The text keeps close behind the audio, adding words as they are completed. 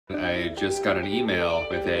I just got an email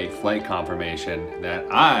with a flight confirmation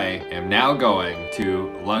that I am now going to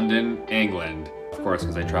London, England. Of course,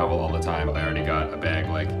 because I travel all the time, I already got a bag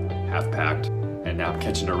like half packed, and now I'm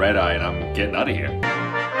catching a red eye and I'm getting out of here.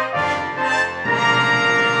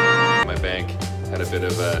 My bank had a bit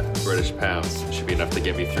of British pounds. Should be enough to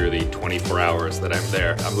get me through the 24 hours that I'm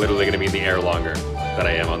there. I'm literally gonna be in the air longer than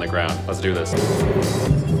I am on the ground. Let's do this.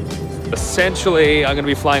 Essentially, I'm gonna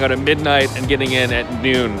be flying out at midnight and getting in at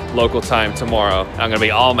noon local time tomorrow. I'm gonna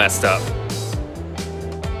be all messed up.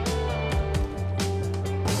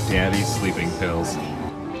 Daddy's sleeping pills.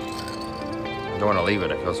 I don't wanna leave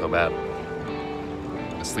it, I feel so bad.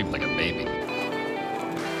 I sleep like a baby.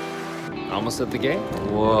 Almost at the gate?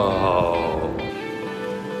 Whoa.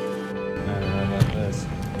 I love this.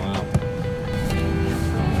 Wow.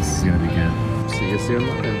 This is gonna be good. See you soon,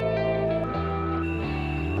 London.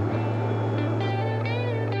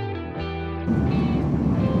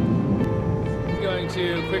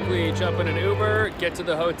 To quickly jump in an Uber, get to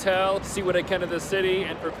the hotel, see what I can of the city,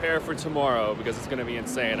 and prepare for tomorrow because it's gonna be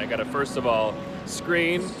insane. I gotta first of all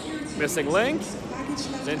screen missing link,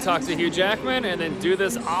 then talk to Hugh Jackman, and then do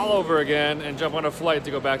this all over again and jump on a flight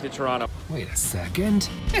to go back to Toronto. Wait a second,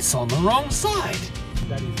 it's on the wrong side.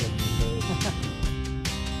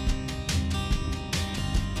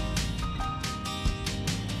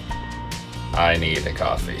 I need a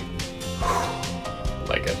coffee.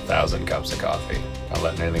 Like 1,000 cups of coffee. Not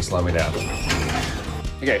letting anything slow me down.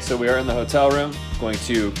 Okay, so we are in the hotel room. Going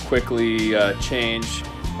to quickly change.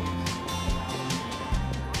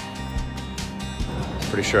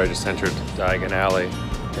 Pretty sure I just entered Diagon Alley.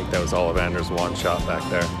 I think that was Ollivander's wand shop back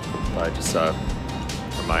there. I just saw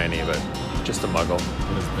Hermione, but just a muggle.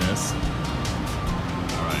 What is this?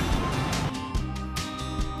 All right.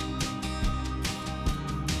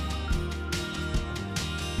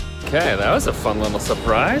 Okay, that was a fun little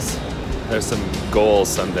surprise. There's some goals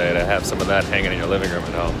someday to have some of that hanging in your living room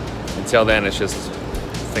at home. Until then, it's just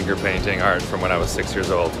finger painting art from when I was 6 years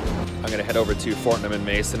old. I'm gonna head over to Fortnum &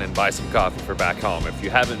 Mason and buy some coffee for back home. If you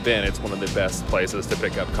haven't been, it's one of the best places to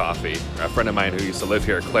pick up coffee. A friend of mine who used to live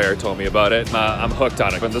here, Claire, told me about it. I'm hooked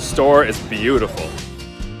on it. But the store is beautiful.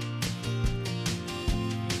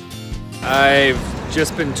 I've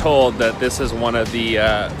just been told that this is one of the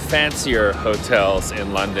fancier hotels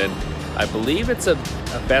in London. I believe it's a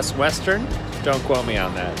Best Western. Don't quote me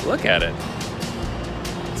on that. Look at it.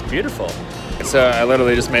 It's beautiful. So I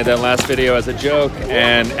literally just made that last video as a joke,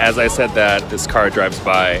 and as I said that, this car drives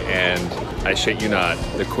by, and I shit you not,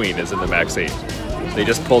 the Queen is in the backseat. They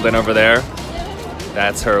just pulled in over there.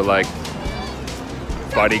 That's her like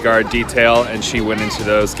bodyguard detail, and she went into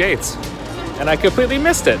those gates. And I completely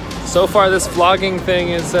missed it. So far this vlogging thing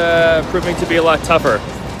is proving to be a lot tougher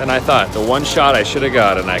than I thought. The one shot I should have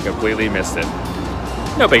got and I completely missed it.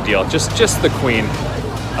 No big deal, just the Queen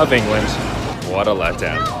of England. What a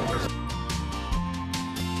letdown.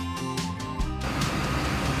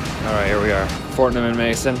 All right, here we are. Fortnum &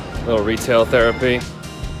 Mason, little retail therapy.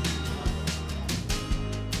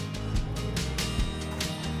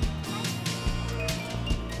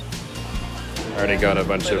 Already got a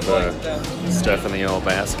bunch of stuff in the old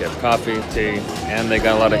basket. Coffee, tea, and they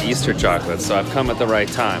got a lot of Easter chocolates, so I've come at the right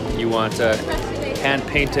time. You want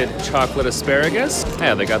hand-painted chocolate asparagus?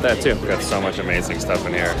 Yeah, they got that too. Got so much amazing stuff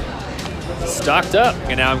in here. Stocked up.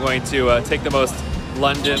 And now I'm going to take the most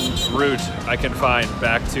London route I can find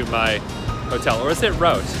back to my hotel. Or is it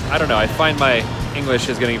route? I don't know. I find my English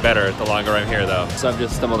is getting better the longer I'm here though. So I've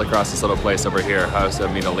just stumbled across this little place over here, House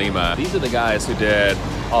of Mina Lima. These are the guys who did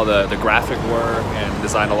all the graphic work and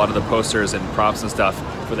designed a lot of the posters and props and stuff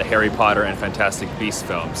for the Harry Potter and Fantastic Beasts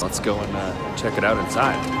films. Let's go and check it out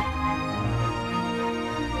inside.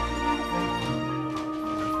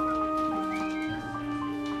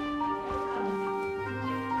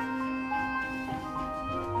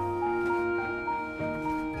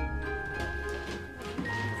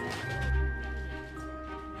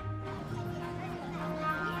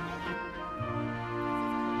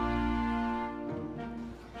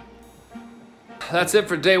 That's it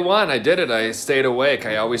for day one. I did it. I stayed awake.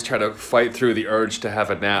 I always try to fight through the urge to have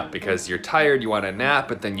a nap because you're tired, you want to nap,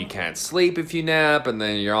 but then you can't sleep if you nap, and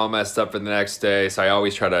then you're all messed up for the next day. So I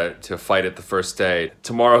always try to fight it the first day.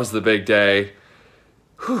 Tomorrow's the big day.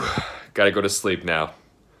 Whew. Gotta go to sleep now.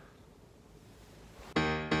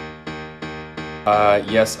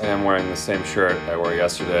 Yes, I am wearing the same shirt I wore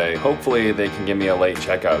yesterday. Hopefully they can give me a late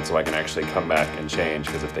checkout so I can actually come back and change,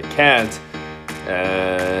 because if they can't,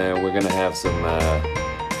 we're gonna have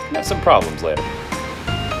some problems later.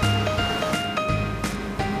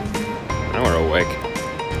 I we're awake.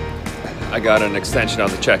 I got an extension on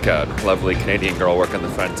the checkout. Lovely Canadian girl working the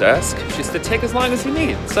front desk. She said take as long as you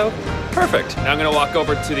need, so perfect. Now I'm gonna walk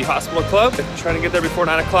over to the hospital club and try to get there before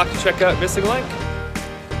 9 o'clock to check out Missing Link.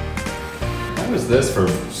 What was this for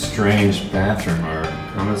strange bathroom art?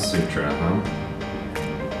 Kama Sutra, huh?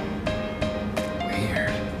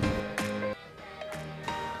 Weird.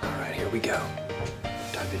 All right, here we go.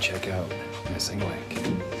 Time to check out Missing Link.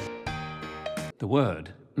 The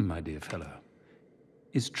word, my dear fellow,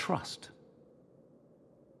 is trust.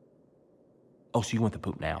 Oh, so you want the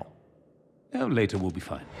poop now? Oh, later we'll be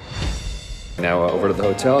fine. Now over to the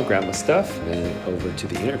hotel, grab my stuff, and then over to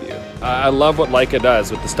the interview. I love what Leica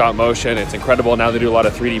does with the stop motion. It's incredible. Now they do a lot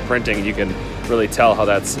of 3D printing. You can really tell how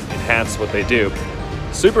that's enhanced what they do.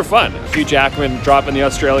 Super fun. Hugh Jackman dropping the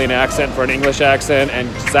Australian accent for an English accent, and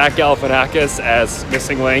Zach Galifianakis as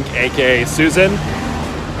Missing Link, aka Susan.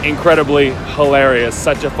 Incredibly hilarious.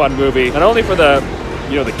 Such a fun movie. Not only for the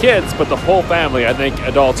kids, but the whole family. I think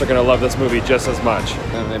adults are gonna love this movie just as much.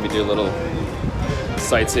 And maybe do a little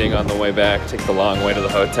sightseeing on the way back. Take the long way to the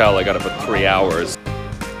hotel. I got up for 3 hours. A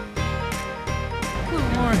little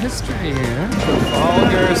more history here.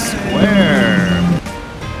 Trafalgar Square.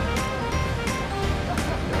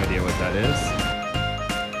 No idea what that is.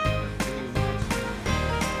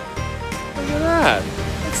 Look at that.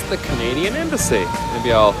 It's the Canadian Embassy.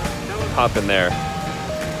 Maybe I'll hop in there,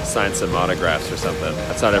 sign some autographs or something.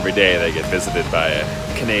 That's not every day they get visited by a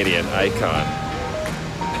Canadian icon.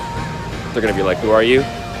 They're gonna be like, who are you?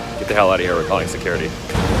 Get the hell out of here, we're calling security.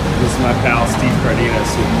 This is my pal Steve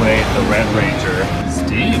Cardenas, who played the Red Ranger.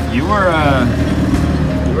 Steve, you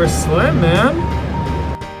were slim, man.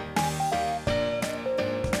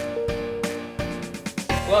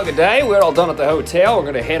 Well, good day. We're all done at the hotel. We're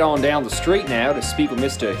gonna head on down the street now to speak with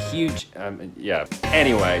Mr. Hugh. Yeah.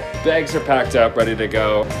 Anyway, bags are packed up, ready to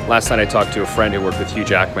go. Last night I talked to a friend who worked with Hugh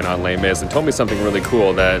Jackman on Les Mis and told me something really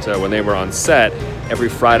cool, that when they were on set, every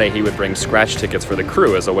Friday he would bring scratch tickets for the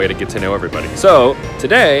crew as a way to get to know everybody. So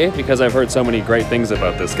today, because I've heard so many great things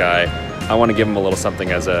about this guy, I want to give him a little something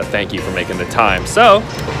as a thank you for making the time. So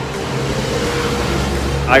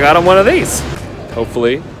I got him one of these.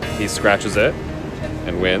 Hopefully he scratches it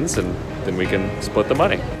and wins, and then we can split the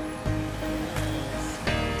money.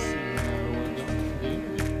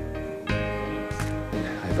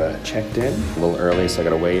 I've checked in a little early, so I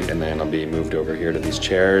gotta wait, and then I'll be moved over here to these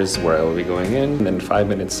chairs where I will be going in. And then 5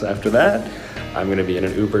 minutes after that, I'm gonna be in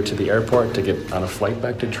an Uber to the airport to get on a flight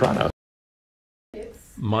back to Toronto.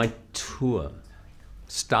 My tour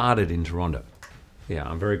started in Toronto. Yeah,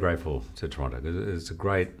 I'm very grateful to Toronto. It's a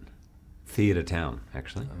great theatre town,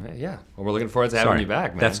 actually. Yeah, well, we're looking forward to having you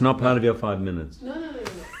back, man. That's not part of your 5 minutes. No.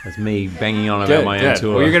 That's me banging on about my own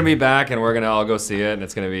tour. Well, you're gonna be back, and we're gonna all go see it, and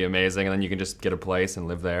it's gonna be amazing. And then you can just get a place and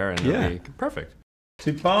live there, and it'll be perfect.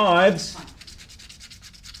 2 fives.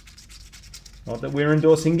 Not that we're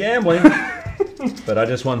endorsing gambling, but I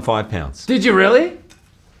just won £5. Did you really?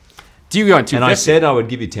 Do you want 250? And I said I would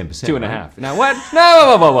give you 10%. 2.5. Right? Now what?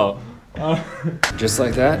 No, whoa. Just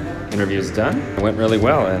like that, interview's done. It went really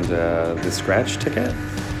well, and the scratch ticket,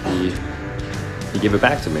 he gave it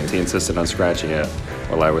back to me. He insisted on scratching it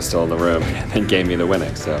while I was still in the room, and then gave me the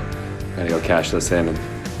winning. So I'm gonna go cash this in and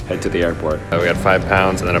head to the airport. We got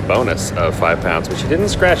 £5 and then a bonus of £5, which he didn't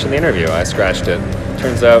scratch in the interview. I scratched it.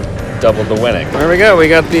 Turns out, doubled the winning. There we go. We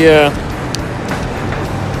got the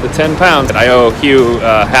 £10. I owe Hugh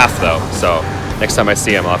half though, so next time I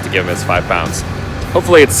see him, I'll have to give him his £5.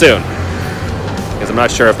 Hopefully it's soon, because I'm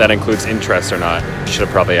not sure if that includes interest or not. Should have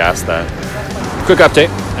probably asked that. Quick update.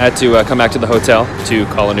 I had to come back to the hotel to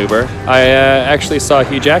call an Uber. I actually saw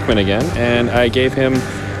Hugh Jackman again, and I gave him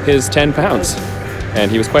his £10. And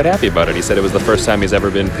he was quite happy about it. He said it was the first time he's ever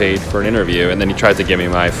been paid for an interview, and then he tried to give me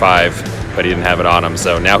my $5, but he didn't have it on him,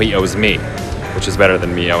 so now he owes me, which is better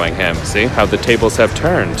than me owing him. See how the tables have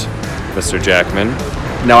turned, Mr. Jackman.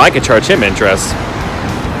 Now I can charge him interest.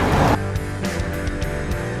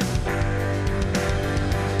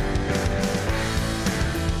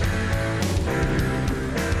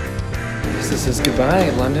 This is goodbye,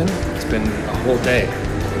 London. It's been a whole day.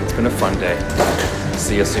 It's been a fun day.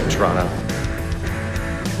 See you soon, Toronto.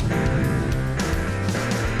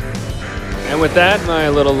 And with that, my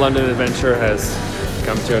little London adventure has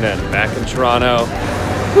come to an end. Back in Toronto.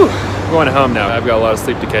 Whew, I'm going home now. I've got a lot of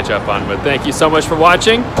sleep to catch up on, but thank you so much for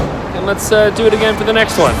watching, and let's do it again for the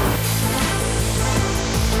next one.